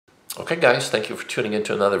Okay guys, thank you for tuning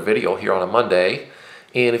into another video here on a Monday.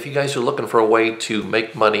 And if you guys are looking for a way to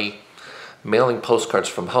make money mailing postcards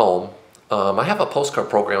from home, I have a postcard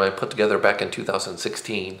program I put together back in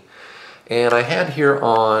 2016. And I had here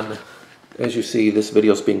on, as you see, this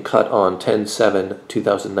video is being cut on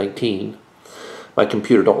 10/7/2019. My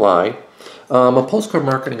computer don't lie. A postcard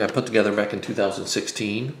marketing I put together back in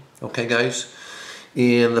 2016. Okay guys,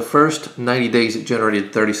 in the first 90 days it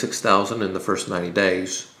generated $36,000 in the first 90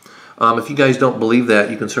 days. If you guys don't believe that,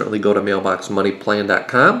 you can certainly go to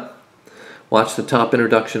mailboxmoneyplan.com. Watch the top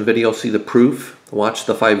introduction video, see the proof. Watch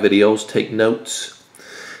the 5 videos, take notes.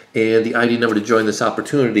 And the ID number to join this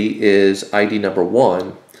opportunity is ID number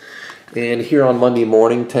 1. And here on Monday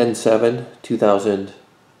morning,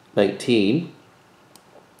 10/7/2019,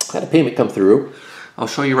 I had a payment come through. I'll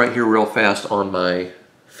show you right here real fast on my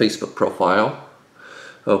Facebook profile.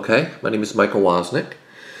 Okay, my name is Michael Wozniak.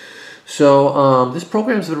 So this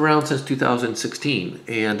program's been around since 2016,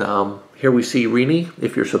 and here we see Renee.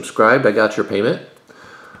 If you're subscribed, I got your payment.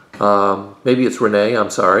 Maybe it's Renee, I'm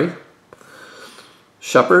sorry.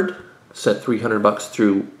 Shepard sent $300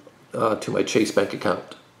 through to my Chase bank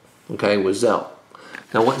account, okay, with Zelle.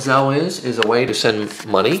 Now what Zelle is a way to send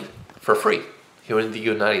money for free here in the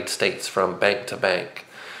United States from bank to bank.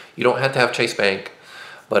 You don't have to have Chase Bank,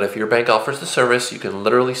 but if your bank offers the service, you can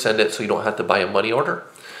literally send it so you don't have to buy a money order.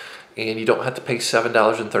 And you don't have to pay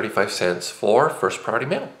 $7.35 for first priority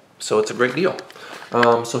mail. So it's a great deal.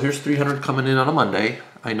 So here's $300 coming in on a Monday.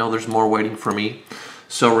 I know there's more waiting for me.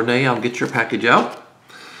 So Renee, I'll get your package out.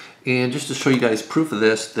 And just to show you guys proof of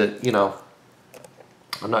this, that, you know,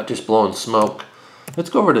 I'm not just blowing smoke. Let's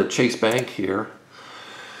go over to Chase Bank here.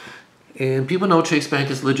 And people know Chase Bank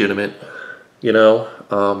is legitimate. You know,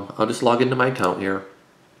 I'll just log into my account here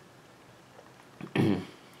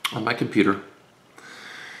on my computer.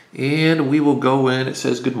 And we will go in, it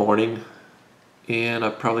says good morning, and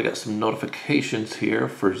I've probably got some notifications here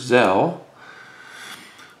for Zelle.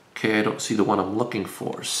 Okay, I don't see the one I'm looking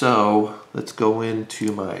for, so let's go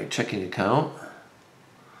into my checking account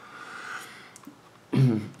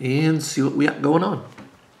and see what we got going on.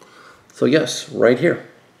 So yes, right here,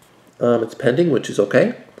 it's pending, which is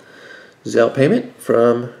okay. Zelle payment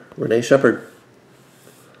from Renee Shepard,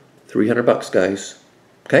 $300 guys.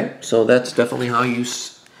 Okay, so that's definitely how you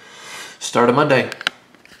start a Monday.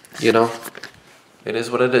 You know, it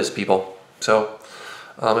is what it is, people. So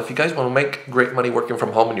if you guys want to make great money working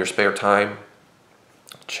from home in your spare time,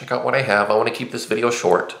 check out what I have. I want to keep this video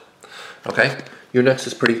short. Okay, your next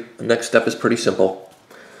step is pretty simple.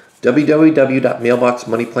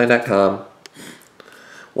 www.mailboxmoneyplan.com.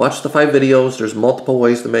 Watch the 5 videos. There's multiple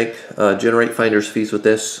ways to generate finder's fees with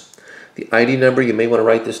this. The ID number, you may want to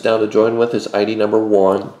write this down to join with, is ID number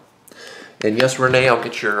 1. And yes, Renee, I'll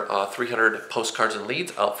get your 300 postcards and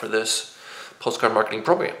leads out for this postcard marketing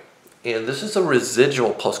program. And this is a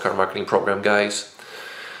residual postcard marketing program, guys.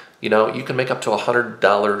 You know, you can make up to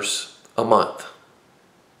 $100 a month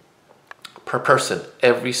per person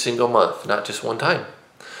every single month, not just one time.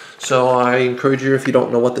 So I encourage you, if you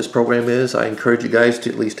don't know what this program is, I encourage you guys to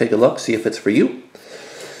at least take a look, see if it's for you.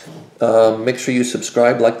 Make sure you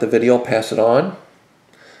subscribe, like the video, pass it on.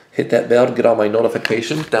 Hit that bell to get all my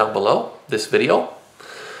notifications down below this video.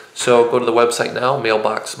 So go to the website now,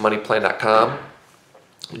 mailboxmoneyplan.com.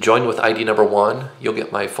 Join with ID number 1. You'll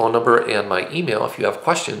get my phone number and my email if you have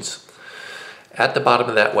questions. At the bottom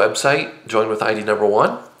of that website, join with ID number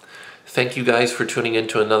 1. Thank you guys for tuning in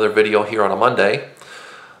to another video here on a Monday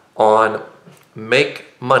on make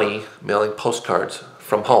money mailing postcards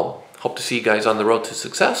from home. Hope to see you guys on the road to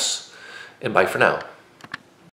success, and bye for now.